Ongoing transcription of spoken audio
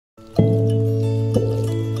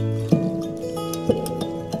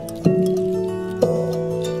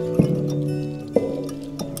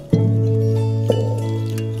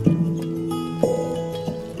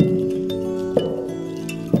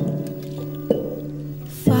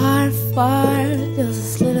far, there was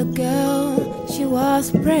this little girl. She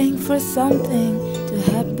was praying for something to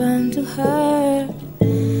happen to her.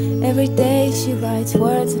 Every day she writes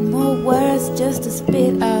words and more words just to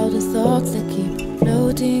spit out the thoughts that keep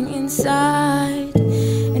floating inside.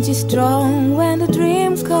 And she's strong when the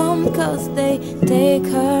dreams come, 'cause they take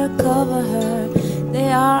her, cover her,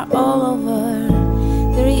 they are all over.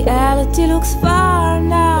 The reality looks far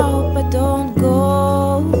now, but don't go.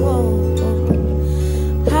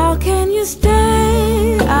 How can you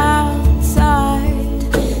stay outside?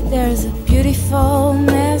 There's a beautiful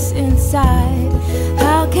mess inside.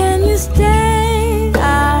 How can you stay